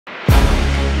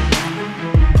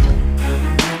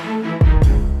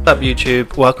up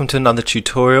YouTube? Welcome to another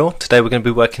tutorial. Today we're going to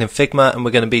be working in Figma and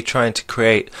we're going to be trying to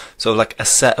create sort of like a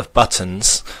set of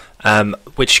buttons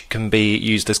which can be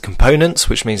used as components,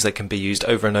 which means they can be used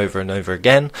over and over and over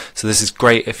again. So this is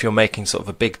great if you're making sort of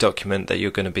a big document that you're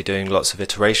going to be doing lots of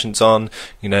iterations on,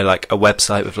 you know, like a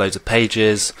website with loads of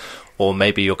pages, or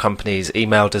maybe your company's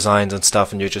email designs and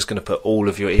stuff, and you're just going to put all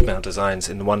of your email designs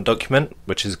in one document,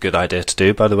 which is a good idea to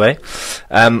do, by the way. So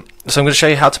I'm going to show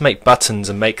you how to make buttons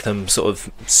and make them sort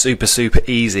of super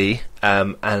easy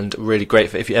and really great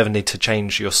for if you ever need to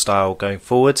change your style going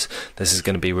forwards. This is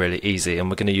going to be really easy, and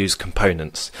we're going to use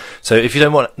components. So if you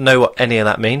don't want to know what any of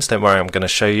that means, don't worry, I'm going to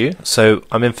show you. So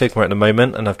I'm in Figma at the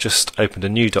moment and I've just opened a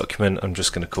new document. I'm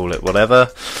just going to call it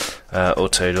whatever,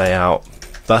 auto layout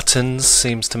buttons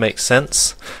seems to make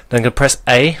sense. Then I'm going to press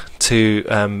A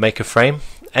to make a frame.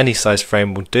 Any size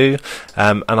frame will do,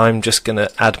 and I'm just going to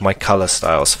add my color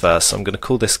styles first. So I'm going to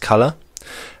call this color,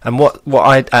 and what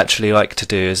I'd actually like to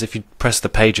do is, if you press the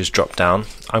pages drop down,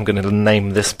 I'm going to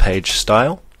name this page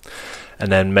style, and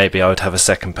then maybe I would have a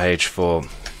second page for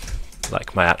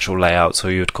like my actual layout, so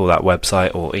you would call that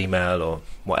website or email or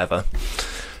whatever.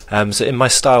 So in my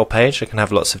style page I can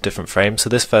have lots of different frames. So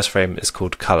this first frame is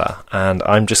called color, and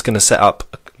I'm just going to set up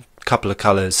a couple of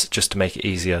colors just to make it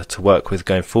easier to work with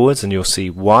going forwards, and you'll see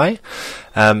why.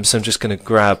 So I'm just going to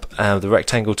grab the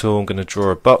rectangle tool. I'm going to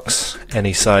draw a box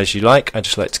any size you like. I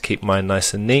just like to keep mine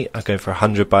nice and neat. I'm going for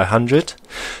 100 by 100.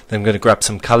 Then I'm going to grab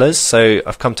some colors. So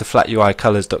I've come to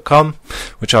flatUIcolors.com,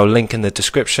 which I'll link in the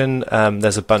description.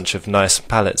 There's a bunch of nice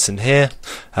palettes in here.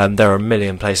 There are a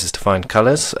million places to find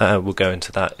colors. We'll go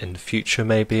into that in the future,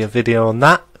 maybe a video on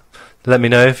that. Let me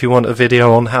know if you want a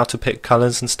video on how to pick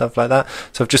colors and stuff like that.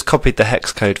 So I've just copied the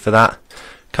hex code for that.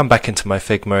 Come back into my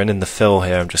Figma, and in the fill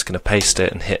here I'm just going to paste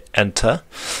it and hit enter.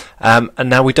 And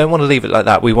now we don't want to leave it like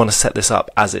that. We want to set this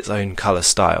up as its own color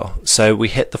style. So we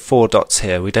hit the 4 dots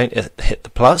here. We don't hit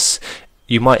the plus.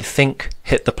 You might think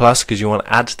hit the plus because you want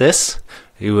to add this.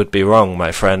 You would be wrong,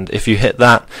 my friend. If you hit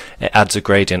that, it adds a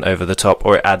gradient over the top,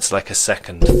 or it adds like a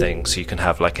second thing, so you can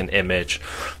have like an image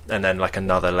and then like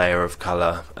another layer of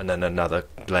color and then another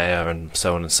layer and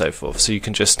so on and so forth. So you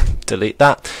can just delete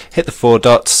that, hit the 4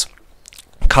 dots,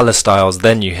 color styles,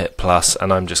 then you hit plus,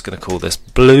 and I'm just going to call this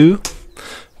blue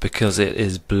because it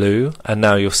is blue, and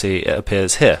now you'll see it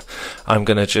appears here. I'm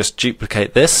going to just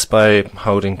duplicate this by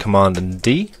holding Command and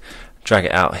D. Drag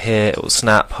it out here, it will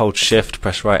snap, hold shift,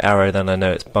 press right arrow, then I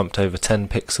know it's bumped over 10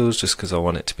 pixels just because I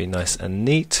want it to be nice and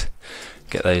neat.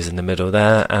 Get those in the middle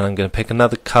there, and I'm going to pick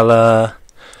another colour.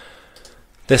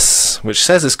 This, which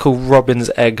says it's called Robin's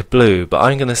Egg Blue, but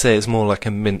I'm going to say it's more like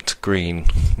a mint green,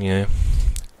 you know.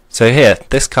 So here,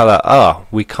 this colour,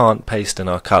 we can't paste in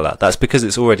our colour. That's because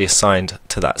it's already assigned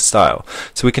to that style.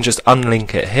 So we can just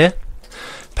unlink it here,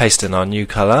 paste in our new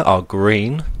colour, our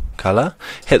green colour,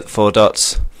 hit the 4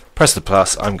 dots, press the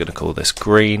plus. I'm going to call this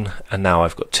green, and now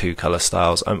I've got 2 color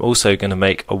styles. I'm also going to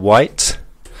make a white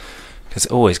because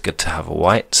it's always good to have a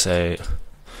white. So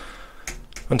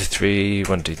 1 2 3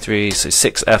 1 2 3, so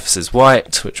 6 F's is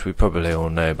white, which we probably all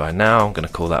know by now. I'm going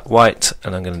to call that white,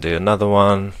 and I'm going to do another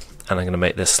one, and I'm going to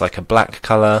make this like a black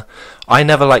color. I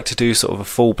never like to do sort of a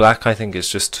full black. I think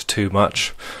it's just too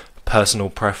much. Personal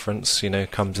preference, you know,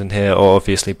 comes in here, or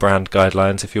obviously brand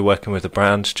guidelines. If you're working with a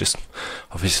brand, just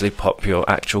obviously pop your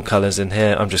actual colors in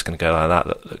here. I'm just going to go like that.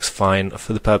 That looks fine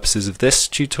for the purposes of this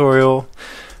tutorial.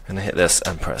 I'm going to hit this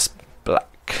and press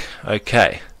black.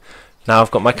 Okay, now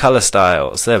I've got my color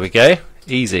styles. There we go,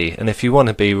 easy. And if you want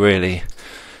to be really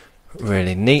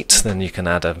neat, then you can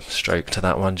add a stroke to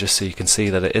that one just so you can see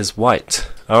that it is white.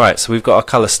 Alright, so we've got our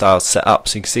color styles set up.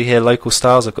 So you can see here, local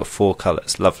styles, I've got 4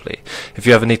 colors. Lovely. If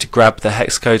you ever need to grab the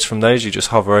hex codes from those, you just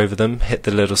hover over them, hit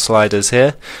the little sliders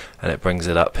here, and it brings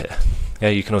it up here. Yeah,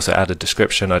 you can also add a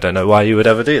description. I don't know why you would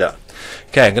ever do that.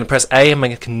 Okay, I'm going to press A and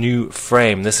make a new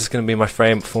frame. This is going to be my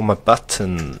frame for my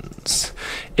buttons.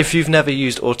 If you've never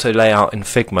used auto layout in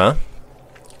Figma,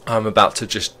 I'm about to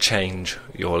just change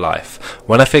your life.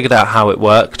 When I figured out how it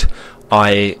worked,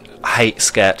 I hate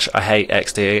Sketch, I hate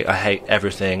XD, I hate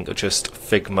everything. Just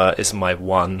Figma is my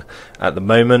one at the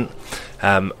moment,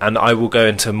 and I will go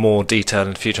into more detail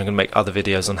in the future. I'm going to make other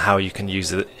videos on how you can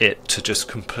use it to just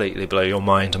completely blow your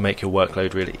mind and make your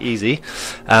workload really easy.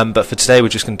 But for today we're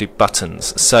just going to do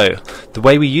buttons. So the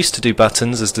way we used to do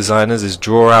buttons as designers is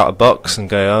draw out a box and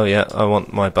go, oh yeah, I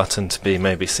want my button to be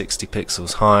maybe 60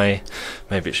 pixels high,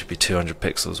 maybe it should be 200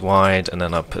 pixels wide, and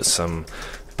then I'll put some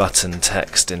button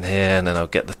text in here, and then I'll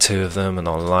get the 2 of them and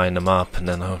I'll line them up, and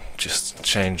then I'll just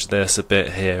change this a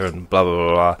bit here and blah blah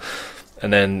blah, blah.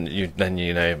 And then you're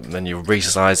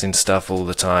resizing stuff all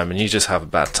the time, and you just have a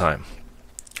bad time.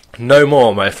 No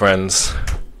more, my friends.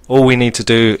 all we need to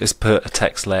do is put a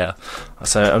text layer.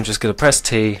 So I'm just going to press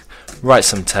T, write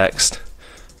some text.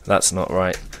 That's not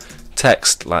right.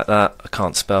 Text like that. I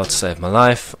can't spell to save my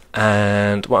life.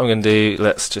 And what I'm going to do,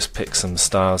 let's just pick some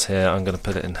styles here. I'm going to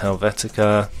put it in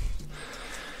Helvetica.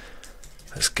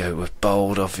 Let's go with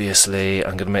bold, obviously.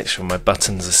 I'm going to make sure my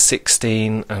buttons are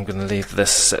 16. I'm going to leave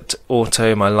this set to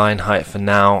auto, my line height for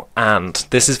now. And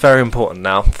this is very important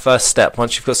now. First step,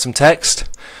 once you've got some text,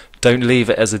 don't leave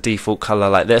it as a default color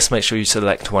like this. Make sure you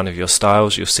select one of your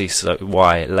styles. You'll see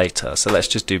why later. So let's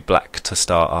just do black to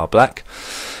start our black.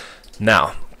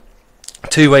 Now,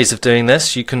 two ways of doing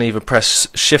this. You can either press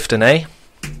Shift and A,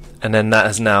 and then that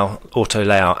has now auto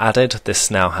layout added. This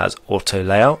now has auto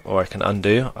layout, or I can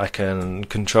undo. I can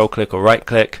control click or right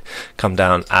click, come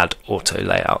down, add auto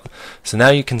layout. So now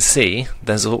you can see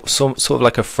there's sort of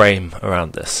like a frame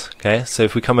around this. Okay, so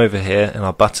if we come over here in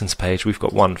our buttons page, we've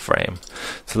got one frame.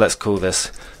 So let's call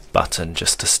this button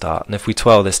just to start. And if we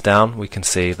twirl this down, we can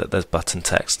see that there's button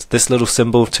text. This little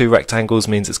symbol of two rectangles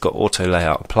means it's got auto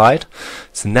layout applied.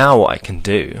 So now what I can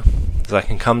do is I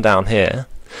can come down here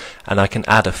and I can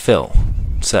add a fill.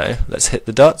 So let's hit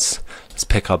the dots, let's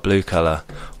pick our blue color.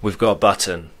 We've got a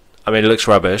button. I mean, it looks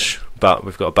rubbish, but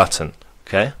we've got a button.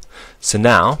 Okay, so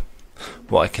now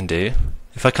what I can do,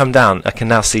 if I come down, I can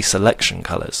now see selection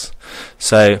colors.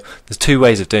 So there's two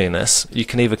ways of doing this. You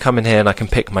can either come in here and I can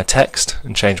pick my text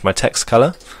and change my text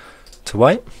color to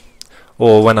white,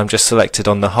 or when I'm just selected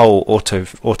on the whole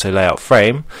auto layout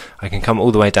frame, I can come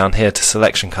all the way down here to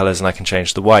selection colors and I can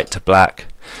change the white to black.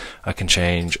 I can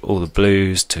change all the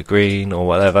blues to green or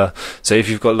whatever. So if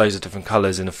you've got loads of different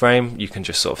colors in a frame, you can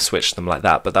just sort of switch them like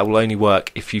that, but that will only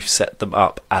work if you've set them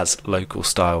up as local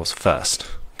styles first.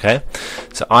 Okay,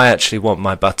 so I actually want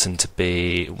my button to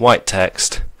be white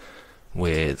text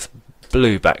with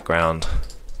blue background,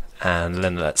 and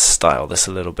then let's style this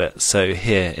a little bit. So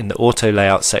here in the auto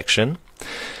layout section,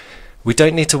 we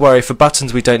don't need to worry for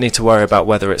buttons, we don't need to worry about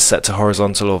whether it's set to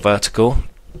horizontal or vertical.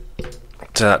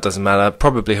 So that doesn't matter.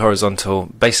 Probably horizontal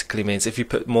basically means if you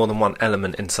put more than one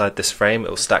element inside this frame, it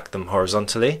will stack them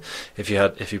horizontally. If you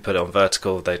put it on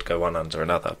vertical, they'd go one under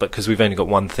another. But because we've only got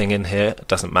one thing in here, it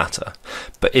doesn't matter.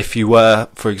 But if you were,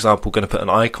 for example, going to put an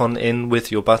icon in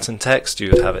with your button text,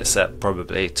 you would have it set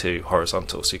probably to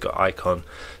horizontal. So you've got icon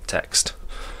text.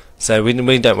 So we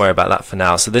don't worry about that for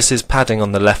now. So this is padding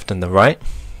on the left and the right.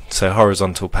 So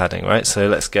horizontal padding, right? So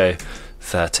let's go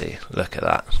 30. Look at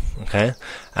that. Okay,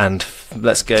 and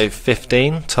let's go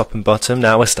 15 top and bottom.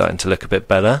 Now we're starting to look a bit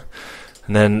better,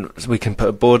 and then we can put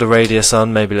a border radius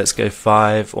on. Maybe let's go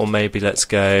 5, or maybe let's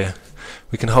go,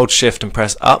 we can hold shift and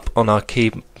press up on our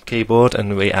keyboard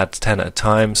and we add 10 at a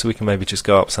time, so we can maybe just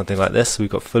go up something like this. So we've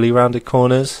got fully rounded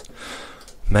corners.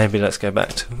 Maybe let's go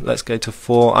to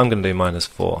 4. I'm going to do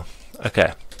 -4.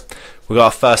 Okay, we've got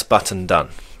our first button done,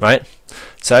 right?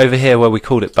 So over here where we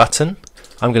called it button,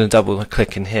 I'm going to double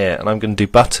click in here and I'm going to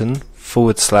do button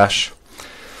 /primary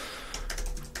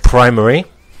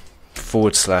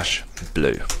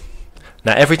 /blue.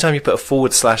 Now every time you put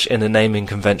a / in a naming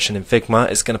convention in Figma,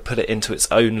 it's going to put it into its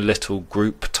own little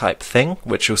group type thing,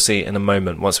 which you'll see in a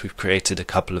moment. Once we've created a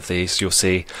couple of these, you'll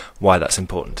see why that's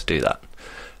important to do that.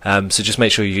 So just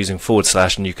make sure you're using /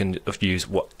 and you can use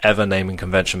whatever naming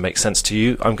convention makes sense to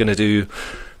you. I'm going to do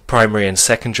primary and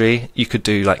secondary. You could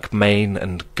do like main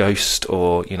and ghost,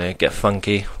 or get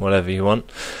funky, whatever you want.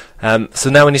 So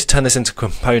now we need to turn this into a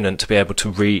component to be able to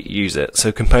reuse it.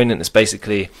 So component is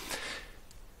basically,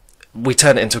 we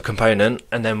turn it into a component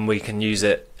and then we can use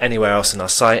it anywhere else in our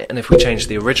site, and if we change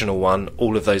the original one,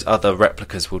 all of those other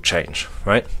replicas will change,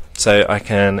 right? So I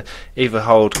can either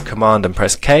hold command and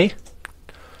press K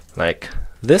like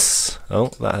this.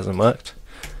 Oh, that hasn't worked.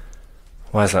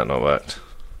 Why has that not worked?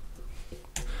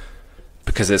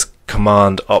 Because it's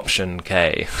command option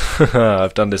K.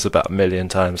 I've done this about 1 million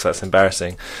times, that's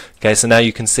embarrassing. Okay, so now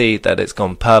you can see that it's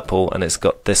gone purple and it's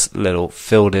got this little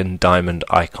filled in diamond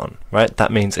icon, right?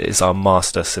 That means it is our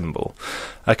master symbol.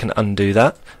 I can undo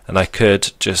that and I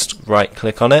could just right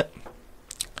click on it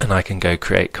and I can go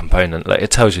create component. Like,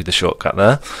 it tells you the shortcut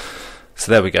there.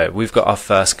 So there we go, we've got our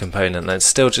first component, and it's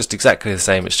still just exactly the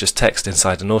same, it's just text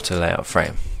inside an auto layout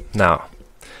frame. Now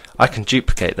I can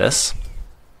duplicate this,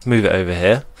 move it over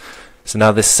here. So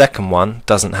now this second one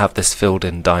doesn't have this filled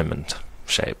in diamond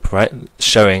shape, right?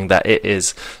 Showing that it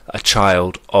is a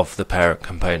child of the parent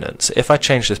component. So if I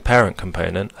change this parent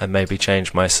component and maybe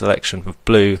change my selection of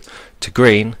blue to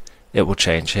green, it will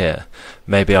change here.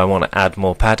 Maybe I want to add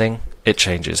more padding, it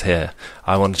changes here.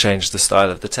 I want to change the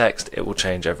style of the text, it will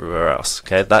change everywhere else.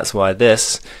 Okay, that's why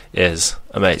this is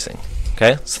amazing.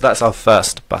 Okay, so that's our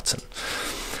first button.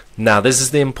 Now this is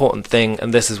the important thing,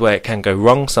 and this is where it can go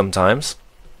wrong sometimes,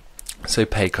 so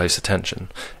pay close attention.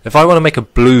 If I want to make a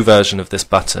blue version of this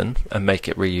button and make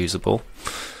it reusable,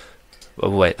 oh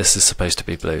wait, this is supposed to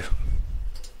be blue.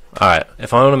 Alright,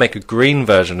 if I want to make a green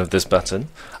version of this button,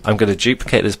 I'm going to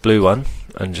duplicate this blue one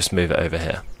and just move it over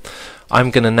here.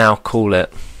 I'm going to now call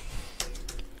it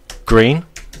green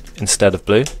instead of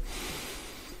blue.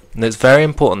 And it's very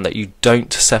important that you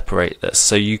don't separate this.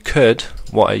 So you could,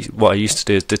 what I used to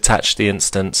do is detach the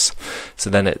instance, so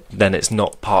then it's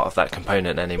not part of that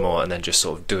component anymore, and then just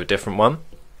sort of do a different one.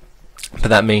 But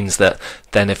that means that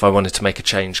then if I wanted to make a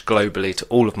change globally to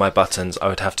all of my buttons, I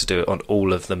would have to do it on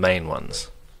all of the main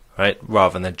ones, right,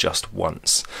 rather than just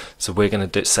once. So we're going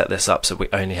to set this up so we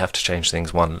only have to change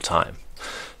things one at a time.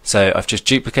 So I've just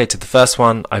duplicated the first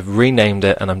one, I've renamed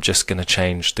it, and I'm just going to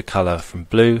change the color from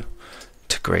blue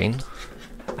to green,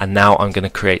 and now I'm going to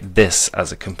create this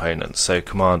as a component, so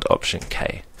Command Option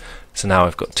K. So now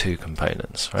I've got two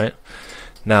components, right?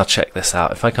 Now check this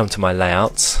out. If I come to my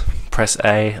layouts, press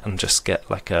A and just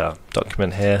get like a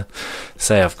document here,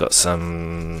 say I've got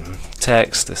some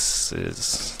text, this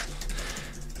is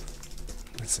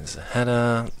a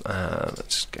header,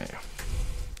 let's just go,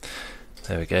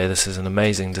 there we go, this is an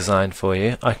amazing design for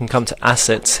you. I can come to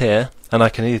assets here, and I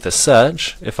can either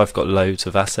search if I've got loads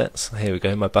of assets, here we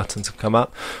go, my buttons have come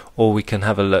up, or we can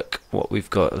have a look what we've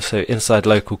got. So inside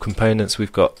local components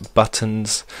we've got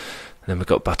buttons, and then we've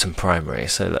got button primary,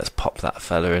 so let's pop that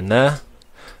fella in there.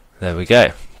 There we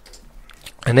go.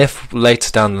 And if later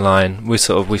down the line we've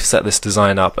set this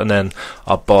design up, and then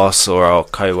our boss or our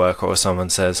co-worker or someone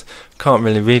says, can't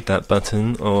really read that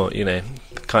button, or you know,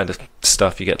 the kind of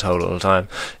stuff you get told all the time,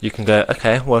 you can go,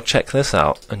 okay, well check this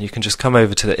out, and you can just come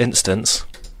over to the instance.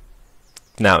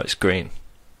 Now it's green.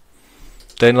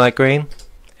 Don't like green?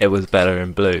 It was better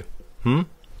in blue.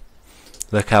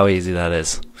 Look how easy that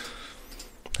is.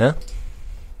 Yeah?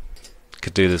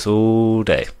 Could do this all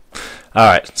day.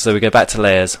 Alright, so we go back to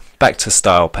layers, back to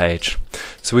style page.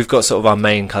 So we've got sort of our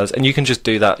main colours, and you can just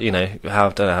do that, you know, I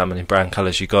don't know how many brand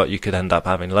colours you got, you could end up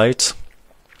having loads.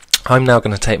 I'm now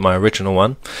going to take my original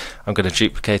one, I'm going to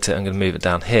duplicate it, I'm going to move it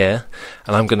down here,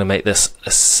 and I'm going to make this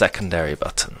a secondary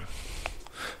button.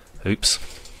 Oops.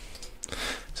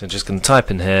 So I'm just going to type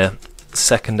in here,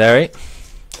 secondary,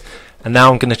 and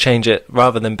now I'm going to change it,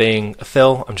 rather than being a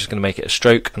fill, I'm just going to make it a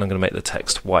stroke, and I'm going to make the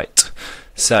text white.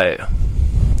 So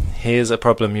here's a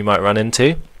problem you might run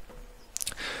into.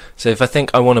 So if I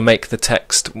think I want to make the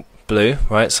text blue,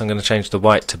 right, so I'm going to change the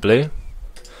white to blue.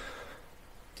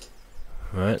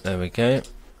 Right, there we go.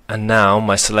 And now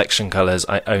my selection colours,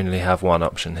 I only have one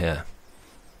option here.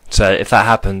 So if that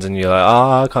happens and you're like,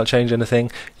 oh, I can't change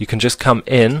anything, you can just come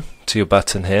in to your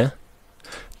button here,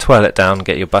 twirl it down,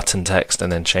 get your button text,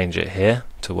 and then change it here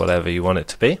to whatever you want it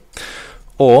to be.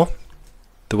 Or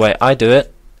the way I do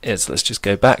it is, let's just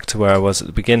go back to where I was at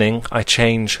the beginning, I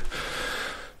change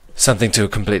something to a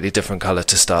completely different colour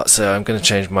to start. So I'm going to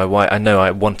change my white, I know I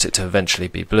want it to eventually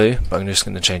be blue, but I'm just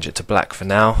going to change it to black for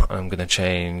now. I'm going to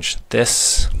change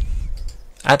this,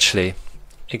 actually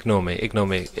ignore me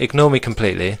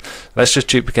completely. Let's just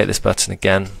duplicate this button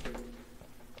again,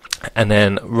 and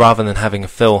then rather than having a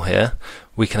fill here,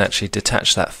 we can actually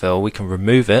detach that fill, we can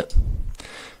remove it,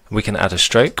 we can add a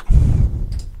stroke.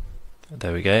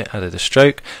 There we go, added a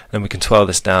stroke, then we can twirl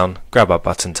this down, grab our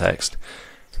button text,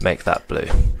 make that blue.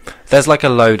 There's like a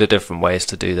load of different ways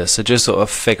to do this, so just sort of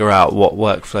figure out what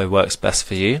workflow works best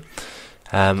for you.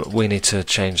 We need to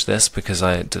change this because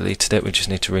I deleted it, we just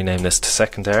need to rename this to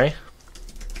secondary.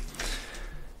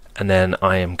 And then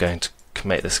I am going to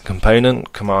make this a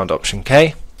component, Command Option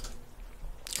K.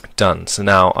 Done. So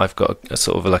now I've got a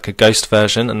sort of like a ghost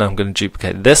version, and I'm going to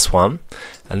duplicate this one,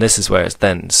 and this is where it's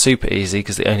then super easy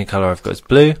because the only colour I've got is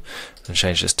blue, and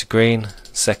change this to green,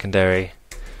 secondary,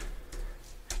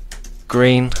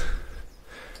 green.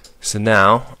 So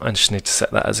now I just need to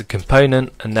set that as a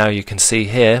component, and now you can see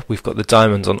here we've got the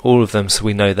diamonds on all of them, so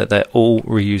we know that they're all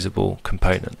reusable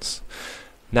components.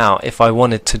 Now if I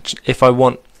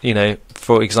want, you know,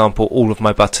 for example, all of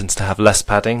my buttons to have less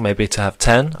padding, maybe to have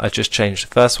 10, I just change the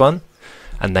first one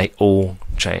and they all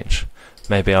change.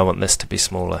 Maybe I want this to be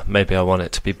smaller, maybe I want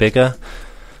it to be bigger,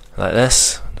 like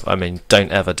this. I mean,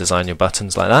 don't ever design your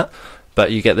buttons like that,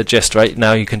 but you get the gist, right?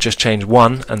 Now you can just change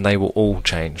one and they will all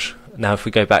change. Now if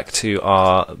we go back to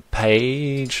our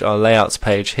page, our layouts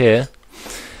page here,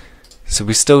 so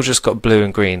we still just got blue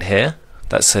and green here.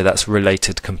 That's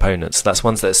related components. That's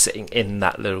ones that are sitting in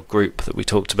that little group that we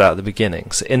talked about at the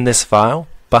beginning. So in this file,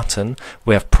 button,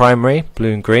 we have primary,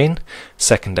 blue and green,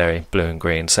 secondary, blue and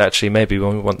green. So actually maybe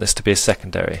we want this to be a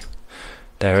secondary.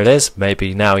 There it is.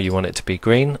 Maybe now you want it to be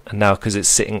green, and now because it's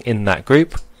sitting in that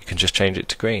group, you can just change it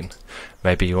to green.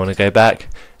 Maybe you want to go back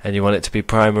and you want it to be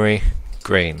primary,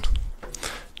 green.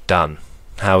 Done.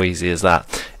 How easy is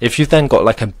that? If you've then got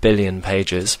like a billion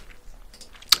pages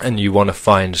and you want to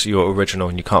find your original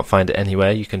and you can't find it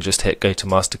anywhere, you can just hit go to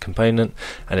master component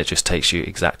and it just takes you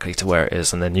exactly to where it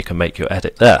is, and then you can make your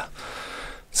edit there.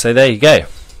 So there you go.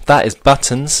 That is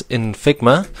buttons in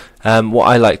Figma. What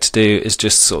I like to do is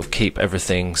just sort of keep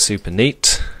everything super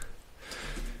neat.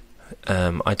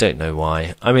 I don't know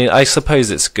why. I mean, I suppose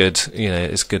it's good, you know,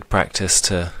 it's good practice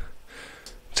to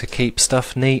keep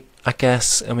stuff neat, I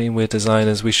guess. I mean, we're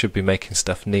designers, we should be making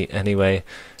stuff neat anyway.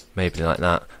 Maybe like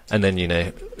that. And then, you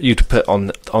know, you'd put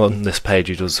on this page,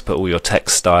 you'd also put all your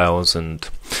text styles and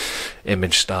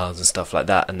image styles and stuff like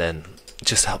that, and then it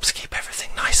just helps keep everything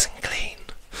nice and clean.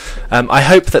 I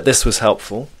hope that this was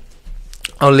helpful.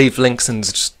 I'll leave links in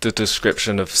the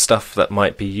description of stuff that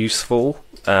might be useful,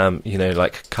 you know,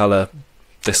 like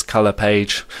this color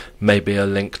page, maybe a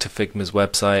link to Figma's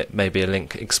website, maybe a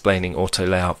link explaining auto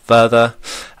layout further.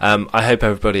 I hope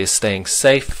everybody is staying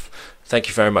safe. Thank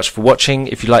you very much for watching.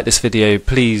 If you like this video,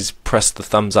 please press the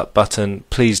thumbs up button.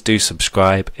 Please do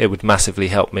subscribe. It would massively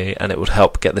help me, and it would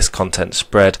help get this content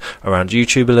spread around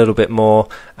YouTube a little bit more.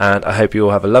 And I hope you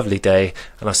all have a lovely day,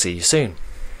 and I'll see you soon.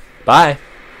 Bye.